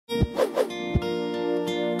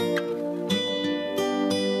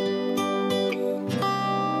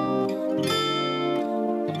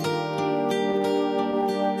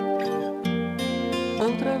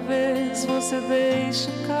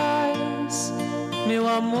Meu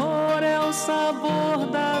amor é o sabor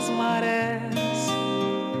das marés.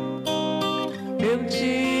 Eu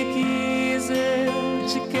te quis, eu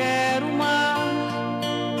te quero mar,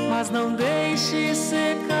 mas não deixe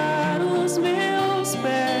secar os meus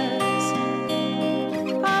pés.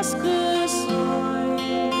 As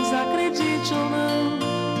canções, acredite ou não,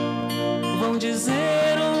 vão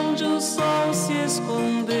dizer onde o sol se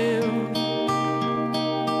escondeu.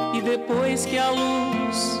 E depois que a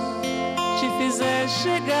luz te fizer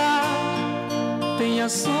chegar, tenha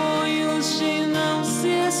sonhos de não se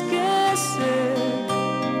esquecer.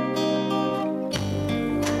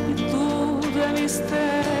 E tudo é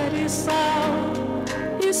mistério e sal,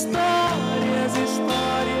 histórias,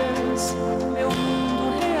 histórias, meu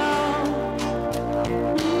mundo real.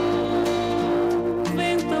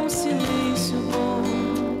 Vem tão silêncio bom,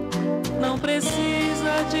 não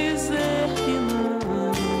precisa dizer que não.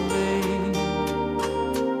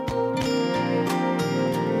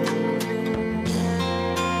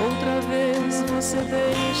 Você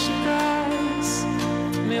deixe cais,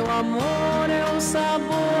 meu amor é o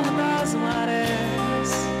sabor das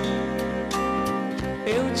marés.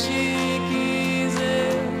 Eu te quis,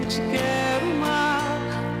 eu te quero mar,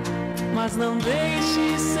 mas não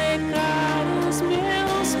deixe secar os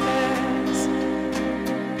meus pés.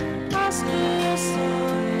 As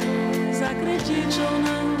canções, acredite ou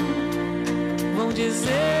não, vão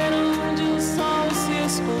dizer onde o sol se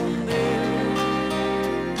escondeu.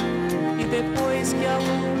 Depois que a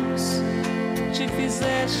luz te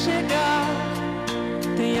fizer chegar,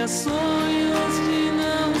 tenha sonhos de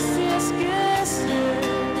não se esquecer.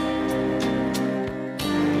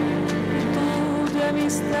 Tudo é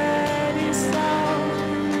mistério e sal,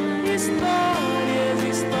 histórias,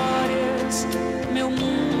 histórias, meu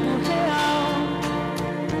mundo real.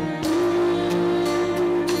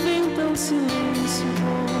 Vem tão silêncio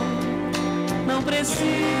bom, não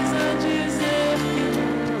precisa dizer que não.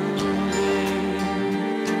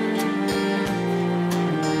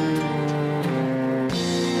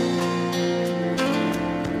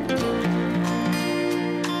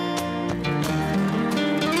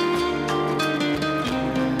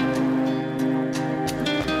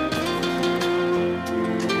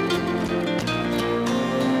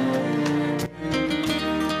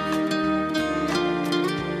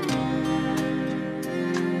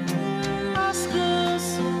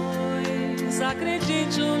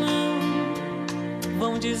 Acredite ou não,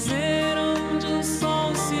 vão dizer onde o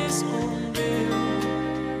sol se escondeu.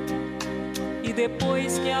 E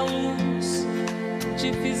depois que a luz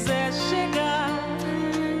te fizer chegar,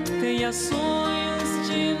 tenha sonhos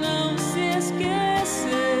de não se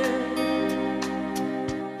esquecer.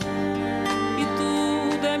 E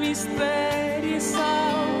tudo é mistério e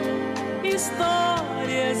sal,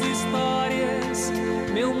 histórias, histórias,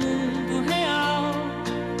 meu mundo real.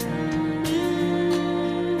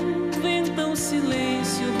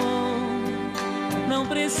 Silêncio bom, não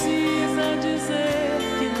precisa dizer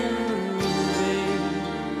que não vem.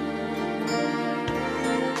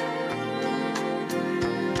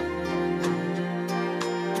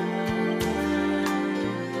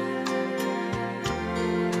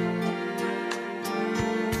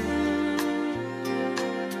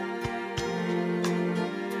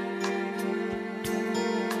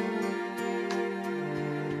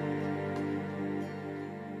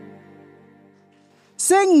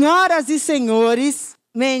 Senhoras e senhores,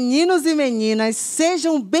 meninos e meninas,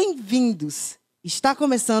 sejam bem-vindos. Está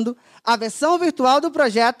começando a versão virtual do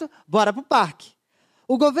projeto Bora pro Parque.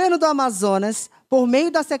 O governo do Amazonas, por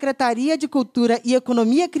meio da Secretaria de Cultura e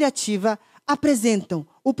Economia Criativa, apresentam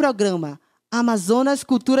o programa Amazonas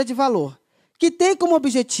Cultura de Valor, que tem como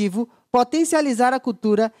objetivo potencializar a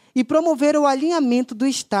cultura e promover o alinhamento do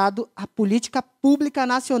Estado à política pública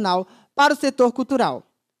nacional para o setor cultural.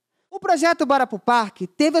 O projeto Bora pro Parque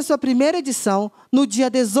teve a sua primeira edição no dia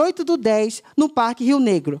 18/10, no Parque Rio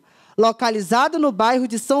Negro, localizado no bairro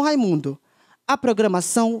de São Raimundo. A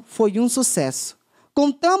programação foi um sucesso.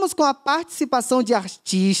 Contamos com a participação de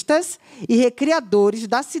artistas e recreadores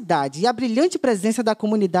da cidade e a brilhante presença da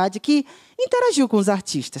comunidade que interagiu com os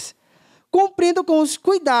artistas, cumprindo com os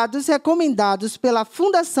cuidados recomendados pela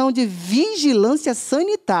Fundação de Vigilância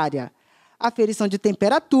Sanitária, aferição de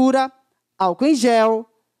temperatura, álcool em gel,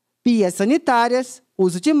 pias sanitárias,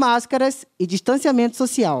 uso de máscaras e distanciamento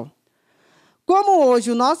social. Como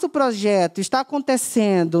hoje o nosso projeto está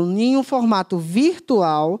acontecendo em um formato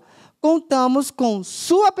virtual, contamos com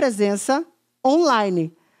sua presença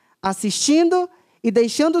online, assistindo e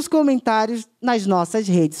deixando os comentários nas nossas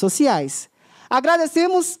redes sociais.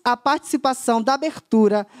 Agradecemos a participação da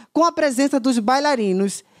abertura com a presença dos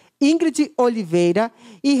bailarinos Ingrid Oliveira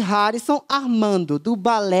e Harrison Armando, do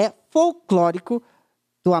Balé Folclórico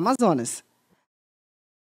do Amazonas.